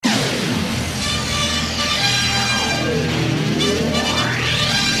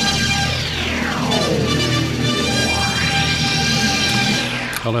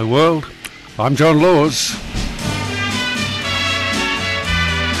Hello world, I'm John Laws.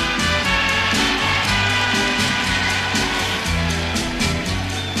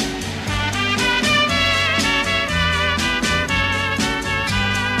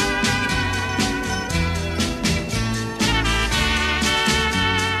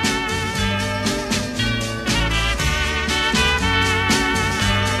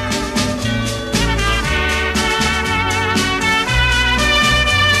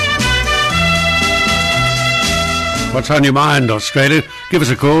 What's on your mind, Australia? Give us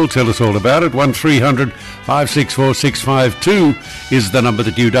a call, tell us all about it. 1300 564 652 is the number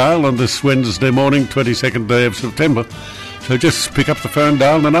that you dial on this Wednesday morning, 22nd day of September. So just pick up the phone,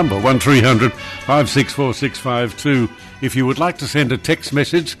 dial the number, 1300 564 652. If you would like to send a text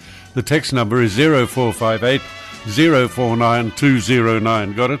message, the text number is 0458 049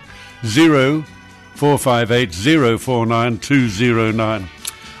 209. Got it? 0458 049 209.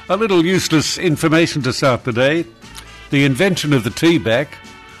 A little useless information to start the day. The invention of the tea bag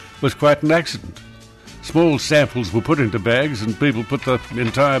was quite an accident. Small samples were put into bags and people put the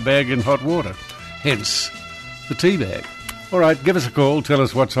entire bag in hot water. Hence, the tea bag. All right, give us a call, tell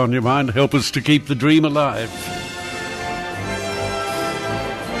us what's on your mind, help us to keep the dream alive.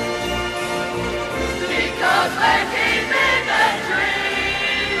 Because we're keeping the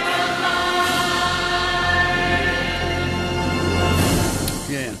dream alive.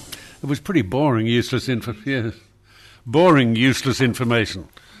 Yeah, it was pretty boring, useless information. Boring, useless information.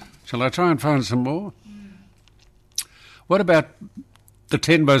 Shall I try and find some more? What about the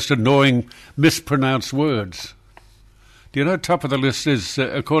 10 most annoying mispronounced words? Do you know top of the list is,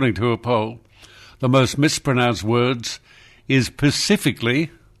 according to a poll, the most mispronounced words is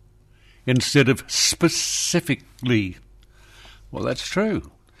pacifically instead of specifically. Well, that's true.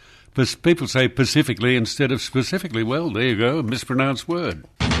 People say pacifically instead of specifically. Well, there you go, a mispronounced word.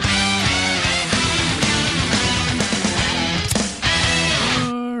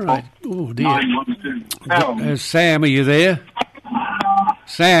 Right. Oh, dear. Sam, are you there?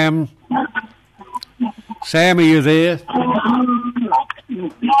 Sam? Sam, are you there?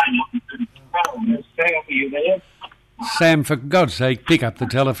 Sam, for God's sake, pick up the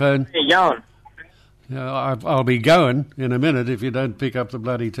telephone. Where you going? I'll be going in a minute if you don't pick up the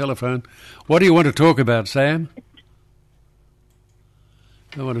bloody telephone. What do you want to talk about, Sam?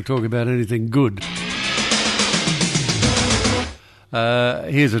 I want to talk about anything good.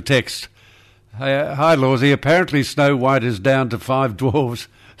 Here's a text. Hi, Lawzy. Apparently Snow White is down to 5 dwarves,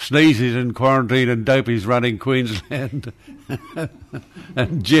 sneezes in quarantine and Dopey's running Queensland.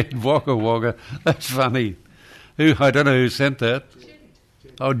 And Jed Wagga Wagga. That's funny. I don't know who sent that.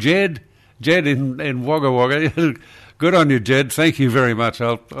 Oh, Jed? Jed in Wagga Wagga. Good on you, Jed. Thank you very much.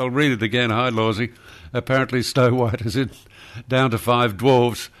 I'll read it again. Hi, Lawzy. Apparently Snow White is down to 5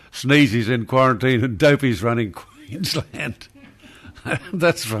 dwarves, sneezes in quarantine and Dopey's running Queensland.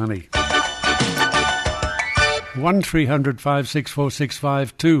 That's funny. 1300 564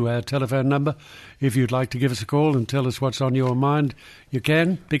 652, our telephone number. If you'd like to give us a call and tell us what's on your mind, you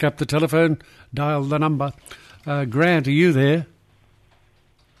can. Pick up the telephone, dial the number. Grant, are you there?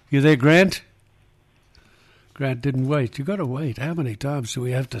 You there, Grant? Grant didn't wait. You've got to wait. How many times do we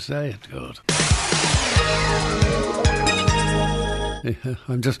have to say it? God.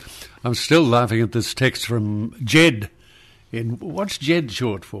 I'm still laughing at this text from Jed. What's Jed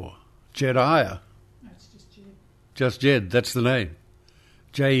short for? Jediah? No, it's just Jed. Just Jed, that's the name.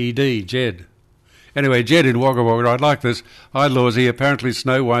 J-E-D, Jed. Anyway, Jed in Wagga Wagga, I like this. Hi, Lawzy. Apparently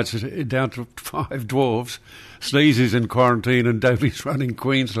Snow White's down to 5 dwarves, sneezes in quarantine and Dopey's running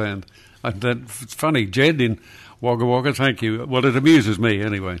Queensland. It's funny. Jed in Wagga Wagga, thank you. Well, it amuses me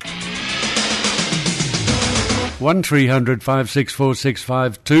anyway. 1300 564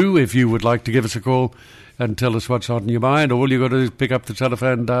 652 if you would like to give us a call and tell us what's on your mind. All you've got to do is pick up the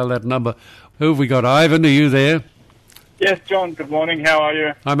telephone and dial that number. Who have we got? Ivan, are you there? Yes, John, good morning. How are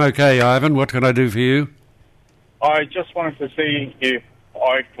you? I'm okay, Ivan. What can I do for you? I just wanted to see if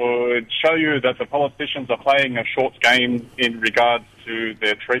I could show you that the politicians are playing a short game in regards to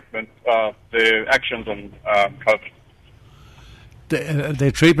their treatment, their actions on COVID.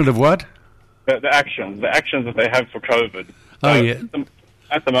 Their treatment of what? The actions that they have for COVID. Oh, yeah.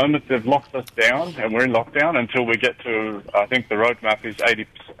 At the moment, they've locked us down, and we're in lockdown until we get to, I think the roadmap is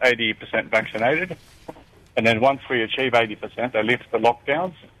 80% vaccinated. And then once we achieve 80%, they lift the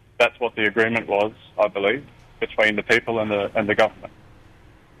lockdowns. That's what the agreement was, I believe, between the people and the government.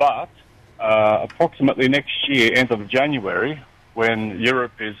 But approximately next year, end of January, when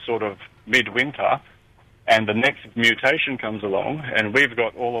Europe is sort of midwinter, and the next mutation comes along, and we've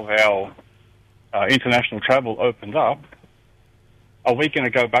got all of our international travel opened up, are we going to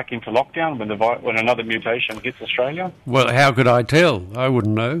go back into lockdown when another mutation hits Australia? Well, how could I tell? I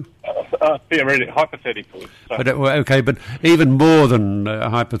wouldn't know. Theoretically, hypothetically. So. But okay, but even more than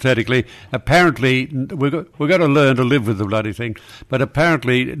hypothetically, apparently we've got to learn to live with the bloody thing. But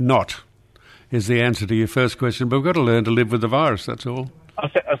apparently not is the answer to your first question. But we've got to learn to live with the virus. That's all.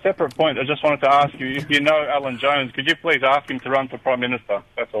 A separate point. I just wanted to ask you, if you know Alan Jones, could you please ask him to run for Prime Minister?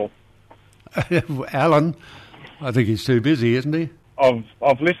 That's all. Alan, I think he's too busy, isn't he?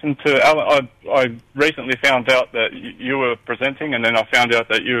 I've listened to Alan. I recently found out that you were presenting, and then I found out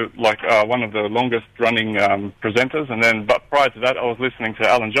that you're one of the longest running presenters. But prior to that, I was listening to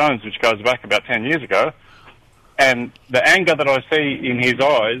Alan Jones, which goes back about 10 years ago. And the anger that I see in his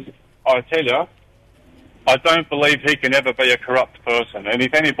eyes, I tell you, I don't believe he can ever be a corrupt person. And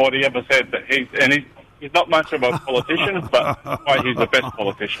if anybody ever said that he's not much of a politician, but he's the best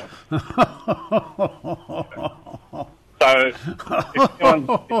politician. So if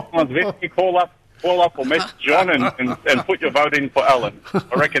anyone's with me, call up or message John and put your vote in for Alan.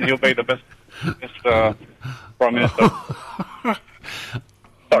 I reckon he'll be the best Prime Minister.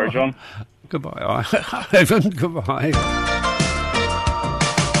 Sorry, John. Goodbye, Ivan. Goodbye.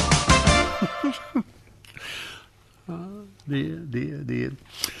 Dear.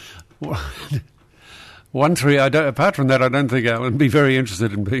 1-3. Apart from that, I don't think Alan would be very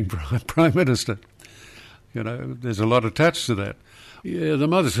interested in being Prime Minister. You know, there's a lot attached to that. Yeah, the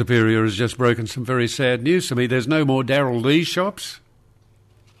Mother Superior has just broken some very sad news to me. There's no more Darrell Lea shops.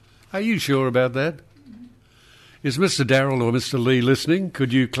 Are you sure about that? Is Mr. Darrell or Mr. Lea listening?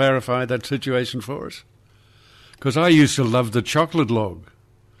 Could you clarify that situation for us? Because I used to love the chocolate log,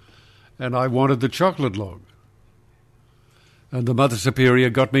 and I wanted the chocolate log. And the Mother Superior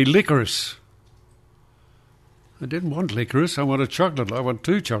got me licorice. I didn't want licorice, I want a chocolate log. I want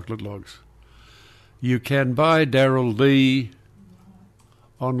 2 chocolate logs. You can buy Darrell Lea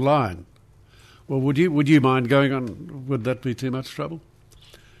online. Well, would you mind going on? Would that be too much trouble?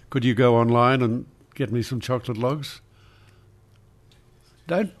 Could you go online and get me some chocolate logs?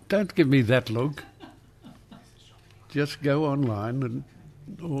 Don't give me that look. Just go online and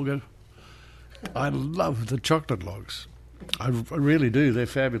we'll go. I love the chocolate logs. I really do. They're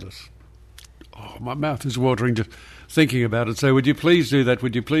fabulous. Oh, my mouth is watering just thinking about it. So would you please do that?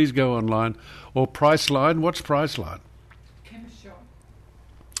 Would you please go online? Or Priceline? What's Priceline? Chemist shop.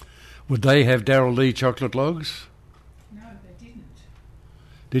 Would they have Darrell Lea chocolate logs? No, they didn't.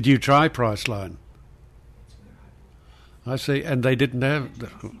 Did you try Priceline? I see. And they didn't have...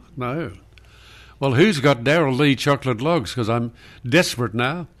 No. Well, who's got Darrell Lea chocolate logs? Because I'm desperate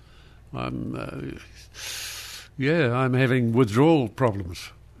now. I'm having withdrawal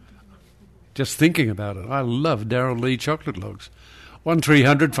problems. Just thinking about it. I love Darrell Lea chocolate logs.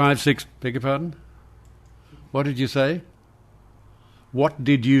 1300 beg your pardon? What did you say? What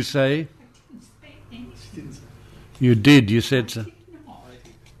did you say? You did, you said so.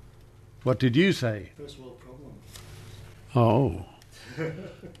 What did you say? First world problem. Oh,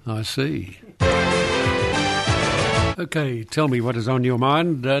 I see. Okay, tell me what is on your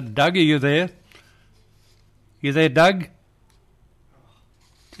mind. Doug, are you there? You there, Doug?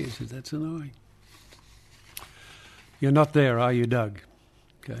 Jesus, that's annoying. You're not there, are you, Doug?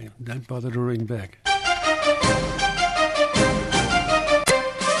 Okay, don't bother to ring back.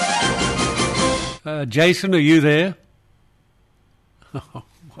 Jason, are you there?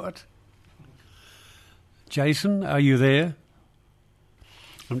 What? Jason, are you there?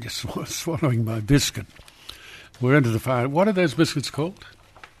 I'm just swallowing my biscuit. We're into the fire. What are those biscuits called?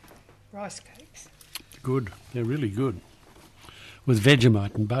 Rice cakes. Good. They're really good. With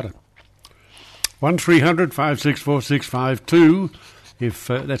Vegemite and butter. 1300 564 652 if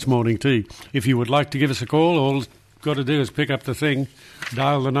that's morning tea. If you would like to give us a call, all you've got to do is pick up the thing,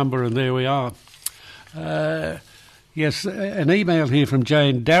 dial the number, and there we are. Yes, an email here from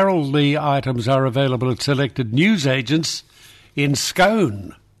Jane. Darrell Lea items are available at selected newsagents in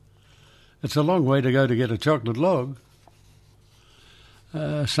Scone. It's a long way to go to get a chocolate log.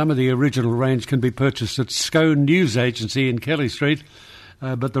 Some of the original range can be purchased at Scone News Agency in Kelly Street,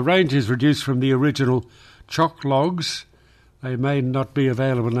 but the range is reduced from the original choc logs. They may not be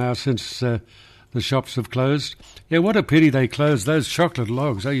available now since the shops have closed. Yeah, what a pity they closed those chocolate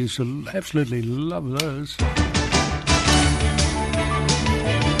logs. I used to absolutely love those.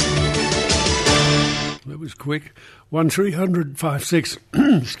 That was quick. 1300 56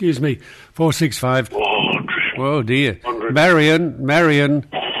 excuse me, 465. Oh dear. Marion.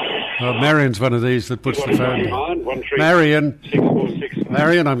 Oh, Marion's one of these that puts the phone down.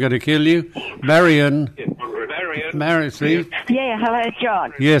 Marion, I'm going to kill you. Marion, see? Yeah, hello,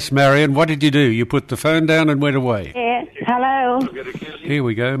 John. Yes, Marion, what did you do? You put the phone down and went away. Yeah, hello. Here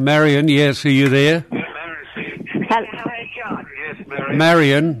we go. Marion, yes, are you there?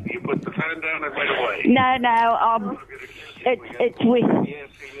 Marion. You put the phone down and went away. No, it's with...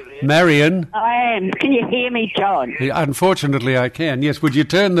 Marion. I am. Can you hear me, John? Unfortunately, I can. Yes, would you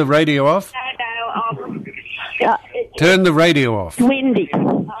turn the radio off? No, Turn the radio off. it's windy. I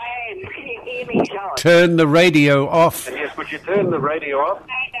am. Can you hear me, John? Turn the radio off. Yes, would you turn the radio off?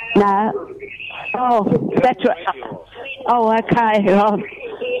 No. Oh, that's right. Oh, okay.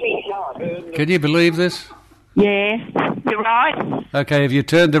 Can you believe this? Yeah, you're right. Okay, have you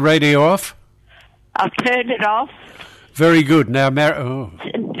turned the radio off? I've turned it off. Very good. Now,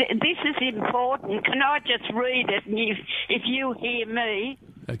 This is important. Can I just read it? And if you hear me...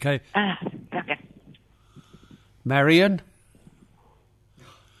 Okay. Okay. Marion?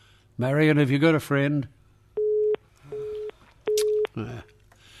 Marion, have you got a friend?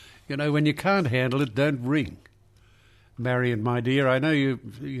 You know, when you can't handle it, don't ring. Marion, my dear, I know you're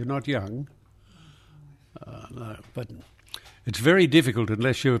not young, no, but it's very difficult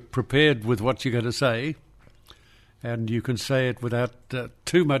unless you're prepared with what you're going to say, and you can say it without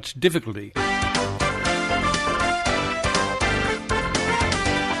too much difficulty.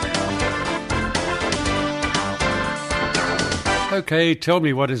 Okay, tell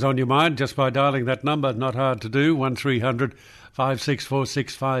me what is on your mind just by dialing that number. Not hard to do. 1300 564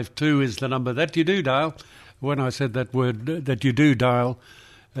 652 is the number that you do dial. When I said that word that you do dial,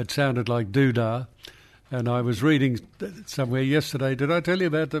 it sounded like doodah. And I was reading somewhere yesterday. Did I tell you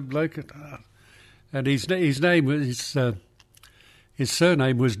about the bloke? And his name was his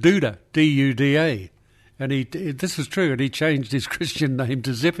surname was Duda, D-U-D-A, and this is true. And he changed his Christian name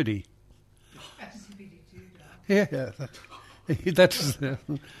to Zippity. Yeah. That's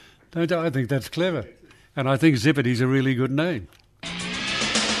I think that's clever, and I think Zippity's a really good name.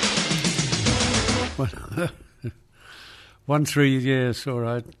 13, yes, all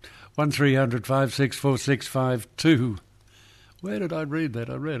right. 1300 564 652. Where did I read that?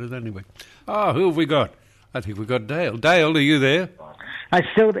 I read it anyway. Oh, who have we got? I think we've got Dale. Dale, are you there? How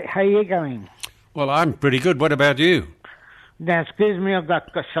are you going? Well, I'm pretty good. What about you? Now, excuse me, I've got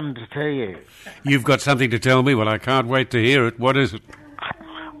something to tell you. You've got something to tell me? Well, I can't wait to hear it. What is it?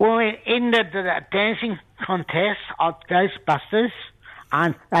 Well, in the dancing contest of Ghostbusters,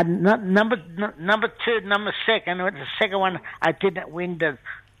 and number two, number second, the second one, I didn't win the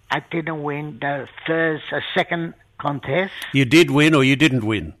second contest. You did win or you didn't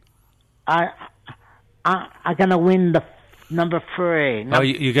win? I'm going to win the number three.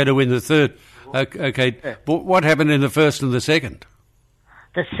 You're going to win the third. Okay. But what happened in the first and the second?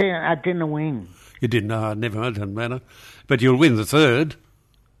 The second, I didn't win. You didn't? No, never mind. Doesn't matter. But you'll win the third.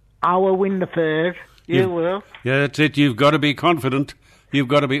 I will win the third. You will. Yeah, that's it. You've got to be confident. You've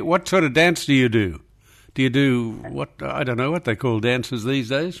got to be... What sort of dance do you do? Do you do what... I don't know what they call dances these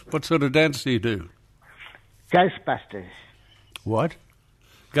days. What sort of dance do you do? Ghostbusters. What?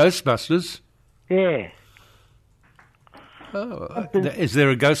 Ghostbusters? Yeah. Oh, is there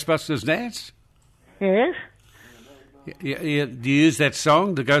a Ghostbusters dance? Yes. Yeah, do you use that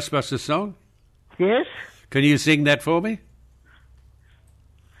song, the Ghostbusters song? Yes. Can you sing that for me?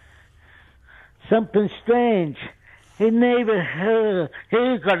 Something strange. His neighbor heard.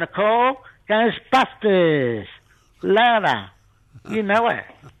 He's going to call Ghostbusters. Louder. You know it.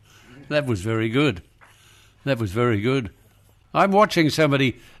 That was very good. That was very good. I'm watching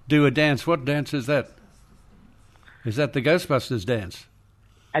somebody do a dance. What dance is that? Is that the Ghostbusters dance?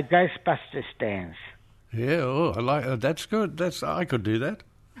 A Ghostbusters dance. Yeah, I like that's good. I could do that.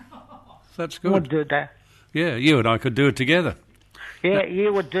 That's good. We'll do that. Yeah, you and I could do it together. Yeah,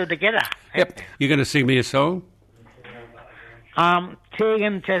 you would do it together. Yep. You're going to sing me a song?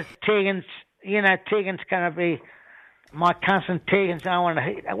 Tegan's going to be my cousin Tegan's. I want to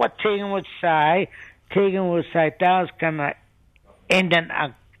hear what Tegan would say. Tegan would say, Dale's going to end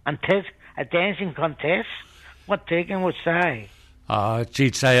a dancing contest. What Tegan would say.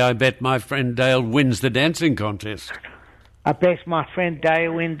 She'd say, I bet my friend Dale wins the dancing contest. I bet my friend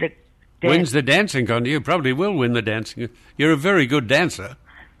Dale wins the dancing contest. You probably will win the dancing. You're a very good dancer.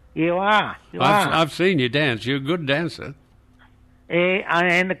 You are. I've seen you dance. You're a good dancer. Yeah,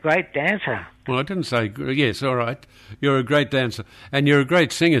 I am a great dancer. Well, I didn't say... Yes, all right. You're a great dancer. And you're a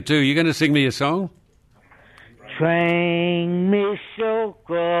great singer, too. You're going to sing me a song? Train me so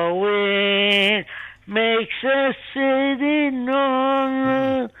going... makes us sitting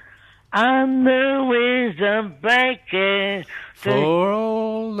on the wisdom blanket. For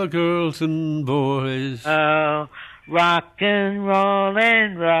all the girls and boys. Oh, rock and roll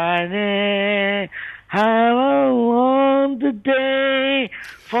and riding. How I want the day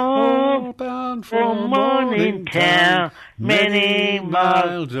for bound morning town. many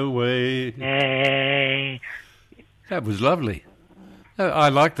miles away. away. That was lovely. I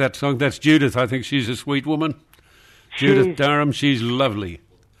like that song. That's Judith. I think she's a sweet woman. Judith Durham, she's lovely.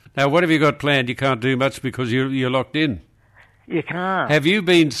 Now, what have you got planned? You can't do much because you're locked in. You can't. Have you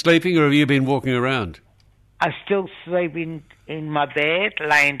been sleeping or have you been walking around? I'm still sleeping in my bed,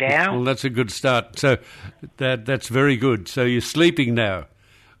 laying down. Well, that's a good start. So that's very good. So you're sleeping now.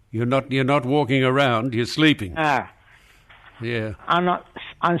 You're not walking around. You're sleeping. Yeah.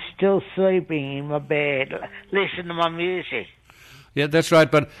 I'm still sleeping in my bed. Listen to my music. Yeah, that's right.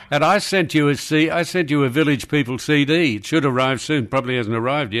 And I sent you a Village People CD. It should arrive soon. Probably hasn't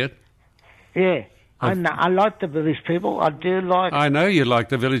arrived yet. Yeah. I know. I like the Village People. I do like. I know you like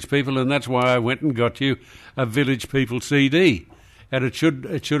the Village People, and that's why I went and got you a Village People CD. And it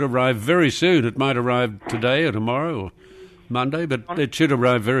should arrive very soon. It might arrive today or tomorrow or Monday, but it should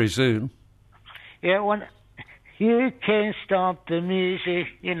arrive very soon. Yeah, when you can't stop the music,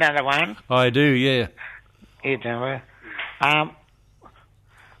 you know the one. I do, yeah. You know it.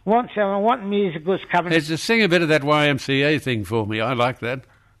 What music was coming? Sing a bit of that YMCA thing for me. I like that.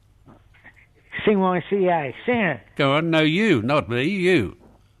 Sing YMCA. Sing it. Go on. No, you, not me. You.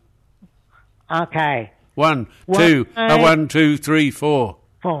 Okay. 1, 2, 1, 2, 3, 4.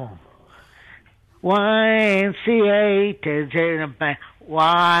 4. YMCA to the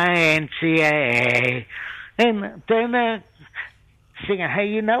YMCA. And then sing it. Hey,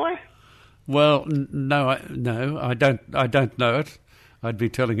 you know it? Well, no, I don't know it. I'd be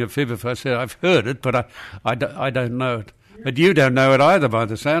telling a fib if I said I've heard it, but I don't know it. But you don't know it either, by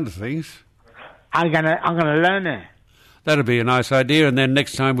the sound of things. I'm gonna learn it. That'd be a nice idea, and then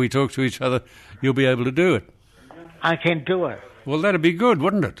next time we talk to each other, you'll be able to do it. I can do it. Well, that'd be good,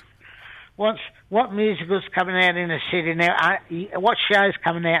 wouldn't it? What musical's coming out in the city now? What show's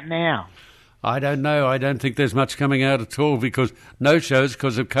coming out now? I don't know. I don't think there's much coming out at all because no shows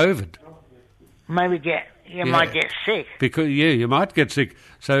because of COVID. Maybe you might get sick. You might get sick.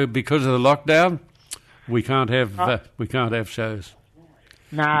 So because of the lockdown, we can't have shows.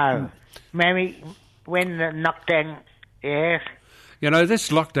 No, maybe when the lockdown, yes. You know, this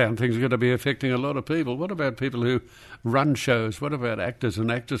lockdown thing's going to be affecting a lot of people. What about people who run shows? What about actors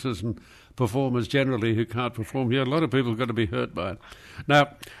and actresses and performers generally who can't perform? Yeah, a lot of people are going to be hurt by it. Now,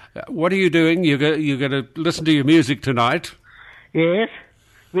 what are you doing? You're going to listen to your music tonight? Yes,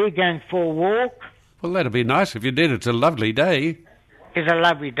 we're going for a walk. Well, that'd be nice if you did. It's a lovely day. It's a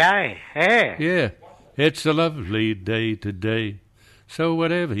lovely day, yeah. Yeah, it's a lovely day today. So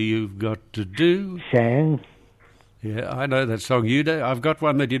whatever you've got to do... Sing. Yeah, I know that song. You do. I've got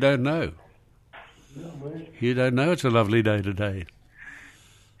one that you don't know. You don't know it's a lovely day today.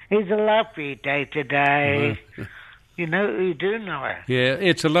 It's a lovely day today. You do know it. Yeah,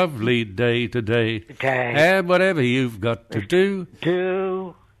 it's a lovely day today. Today. And whatever you've got to do.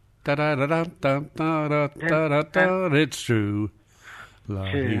 Da-da-da-da-da-da-da-da-da, it's true.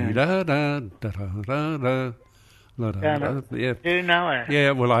 La-dee-da-da-da-da-da-da. Yeah. Do you know it?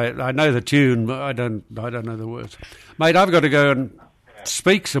 Yeah, well, I know the tune, but I don't know the words. Mate, I've got to go and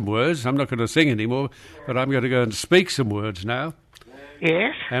speak some words. I'm not going to sing anymore, but I'm going to go and speak some words now.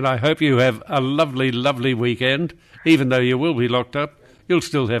 Yes. And I hope you have a lovely, lovely weekend. Even though you will be locked up, you'll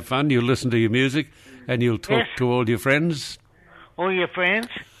still have fun. You'll listen to your music and you'll talk to all your friends. All your friends,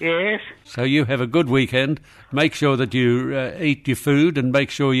 yes. So you have a good weekend. Make sure that you eat your food and make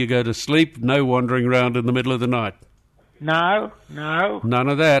sure you go to sleep. No wandering around in the middle of the night. No. None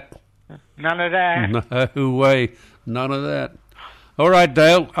of that. None of that. No way. None of that. All right,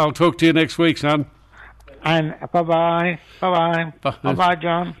 Dale. I'll talk to you next week, son. And bye-bye. Bye-bye. Bye-bye,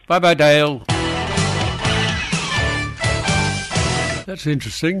 John. Bye-bye, Dale. That's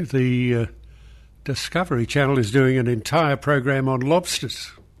interesting. The Discovery Channel is doing an entire program on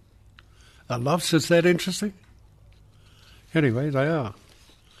lobsters. Are lobsters that interesting? Anyway, they are.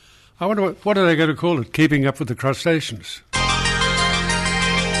 I wonder what are they going to call it? Keeping Up with the Crustaceans.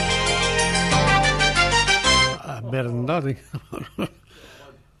 Better than nothing.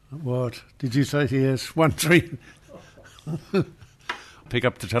 What? Did you say yes? 1 3. Pick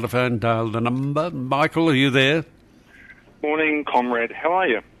up the telephone, dial the number. Michael, are you there? Morning, Comrade. How are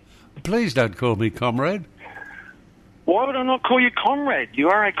you? Please don't call me Comrade. Why would I not call you Comrade? You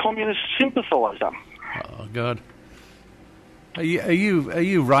are a communist sympathiser. Oh, God. Are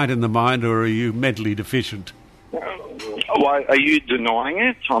you right in the mind or are you mentally deficient? Why, are you denying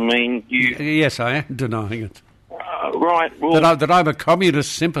it? I mean, you... Yes, I am denying it. Right, well... That I'm a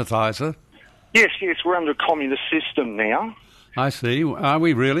communist sympathiser? Yes, we're under a communist system now. I see. Are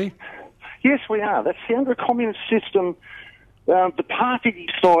we really? Yes, we are. That's under a communist system. The party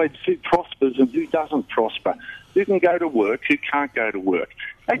decides who prospers and who doesn't prosper. who can go to work, who can't go to work.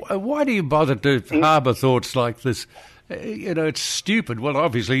 Why do you bother to harbour thoughts like this? It's stupid. Well,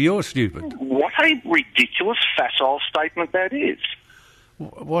 obviously you're stupid. What a ridiculous, facile statement that is.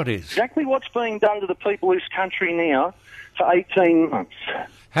 What is? Exactly what's being done to the people of this country now for 18 months.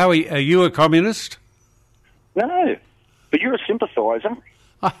 How are you a communist? No, but you're a sympathiser.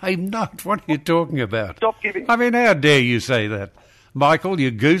 I'm not. What are you talking about? Stop giving... I mean, how dare you say that? Michael,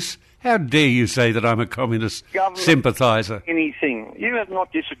 you goose. How dare you say that I'm a communist sympathiser? Anything. You have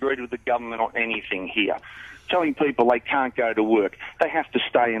not disagreed with the government on anything here. Telling people they can't go to work. They have to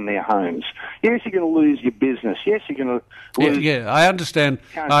stay in their homes. Yes, you're going to lose your business. Yes, you're going to lose... Yeah, I understand.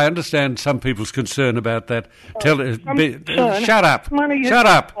 I understand some people's concern about that. Shut up. Shut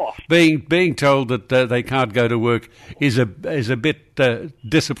up. Being told that they can't go to work is a bit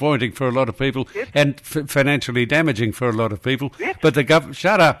disappointing for a lot of people and financially damaging for a lot of people. But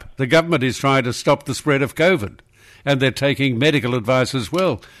shut up. The government is trying to stop the spread of COVID. And they're taking medical advice as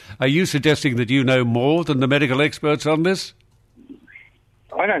well. Are you suggesting that you know more than the medical experts on this?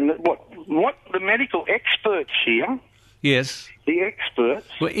 I don't know. What the medical experts here... Yes. The experts...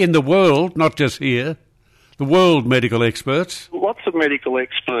 Well, in the world, not just here. The world medical experts. Lots of medical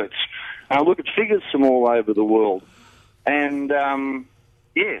experts. Look at figures from all over the world. And,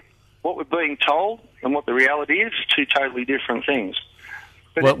 what we're being told and what the reality is two totally different things.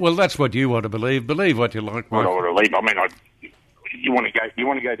 Well, that's what you want to believe. Believe what you like, Mike. I don't want to believe. I mean, you want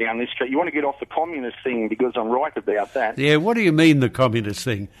to go down this street. You want to get off the communist thing because I'm right about that. Yeah. What do you mean the communist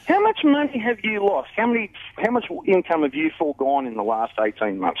thing? How much money have you lost? How much income have you foregone in the last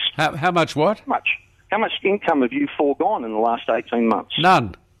 18 months? How much what? How much income have you foregone in the last 18 months?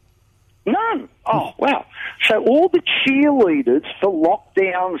 None. None. Oh, wow. So all the cheerleaders for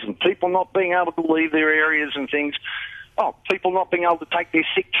lockdowns and people not being able to leave their areas and things. Oh, people not being able to take their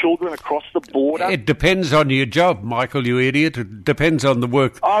sick children across the border. It depends on your job, Michael, you idiot. It depends on the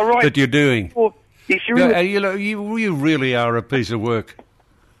work that you're doing. Well, if you're you really are a piece of work.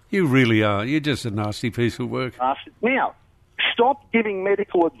 You really are. You're just a nasty piece of work. Now, stop giving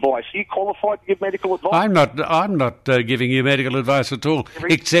medical advice. Are you qualified to give medical advice? I'm not giving you medical advice at all,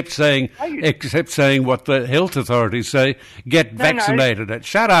 except saying what the health authorities say. Get vaccinated. No.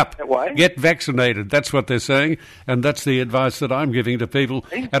 Shut up. Get vaccinated. That's what they're saying, and that's the advice that I'm giving to people.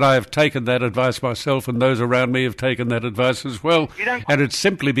 And I have taken that advice myself, and those around me have taken that advice as well. And it's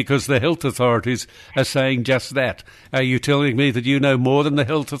simply because the health authorities are saying just that. Are you telling me that you know more than the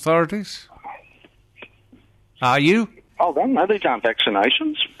health authorities? Are you? Oh, no, these aren't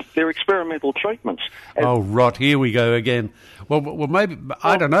vaccinations. They're experimental treatments. Oh, rot. Here we go again. Well, maybe,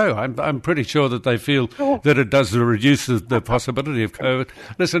 I don't know. I'm pretty sure that they feel that it does reduce the possibility of COVID.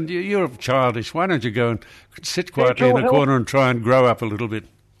 Listen, you're childish. Why don't you go and sit quietly in a corner and try and grow up a little bit?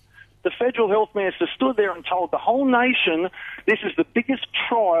 The Federal Health Minister stood there and told the whole nation this is the biggest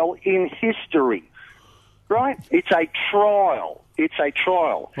trial in history. Right? It's a trial. It's a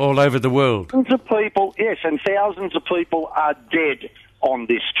trial. All over the world. Thousands of people, yes, and thousands of people are dead on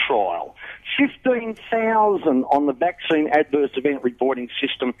this trial. 15,000 on the vaccine adverse event reporting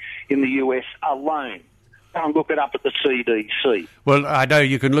system in the US alone. Go and look it up at the CDC. Well, I know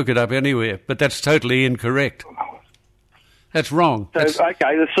you can look it up anywhere, but that's totally incorrect. That's wrong. So,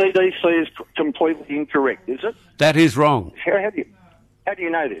 okay, the CDC is completely incorrect, is it? That is wrong. How do you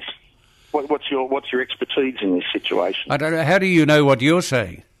know this? What's your expertise in this situation? I don't know. How do you know what you're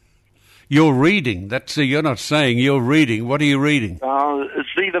saying? You're reading. You're not saying. You're reading. What are you reading?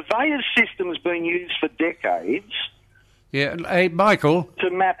 The VAERS system has been used for decades. Yeah. Hey, Michael. To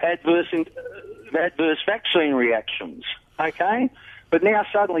map adverse vaccine reactions. Okay, but now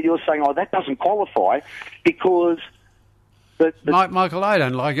suddenly you're saying, "Oh, that doesn't qualify," because Michael, I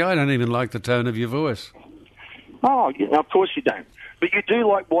don't even like the tone of your voice. Oh, of course you don't. But you do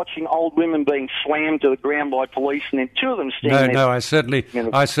like watching old women being slammed to the ground by police, and then two of them standing there. No, I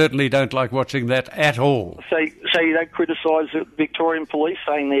certainly don't like watching that at all. So you don't criticise the Victorian police,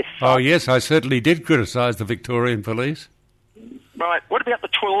 saying they're... Oh, yes, I certainly did criticise the Victorian police. Right. What about the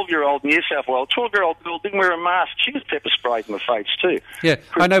 12-year-old New South Wales? 12-year-old girl didn't wear a mask. She was pepper sprayed in the face too. Yeah,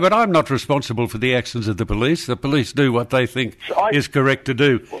 I know, but I'm not responsible for the actions of the police. The police do what they think is correct to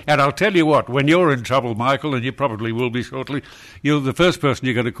do. And I'll tell you what, when you're in trouble, Michael, and you probably will be shortly, the first person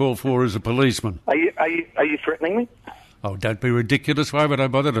you're going to call for is a policeman. Are you threatening me? Oh, don't be ridiculous. Why would I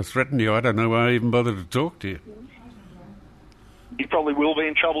bother to threaten you? I don't know why I even bother to talk to you. You probably will be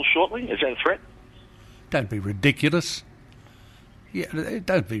in trouble shortly. Is that a threat? Don't be ridiculous. Yeah,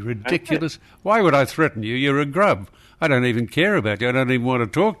 don't be ridiculous. Why would I threaten you? You're a grub. I don't even care about you. I don't even want to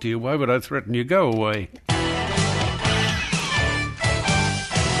talk to you. Why would I threaten you? Go away.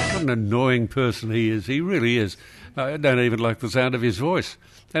 an annoying person he is. He really is. I don't even like the sound of his voice.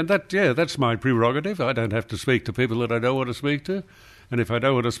 And that's my prerogative. I don't have to speak to people that I don't want to speak to. And if I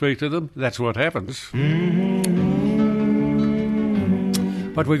don't want to speak to them, that's what happens.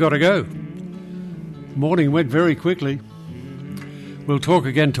 But we got to go. Morning went very quickly. We'll talk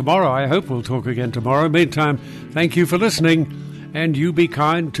again tomorrow. I hope we'll talk again tomorrow. Meantime, thank you for listening, and you be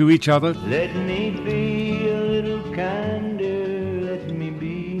kind to each other. Let me be a little kinder, let me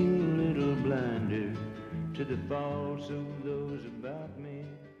be a little blinder to the faults of those about me.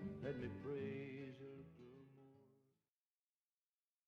 Let me pray.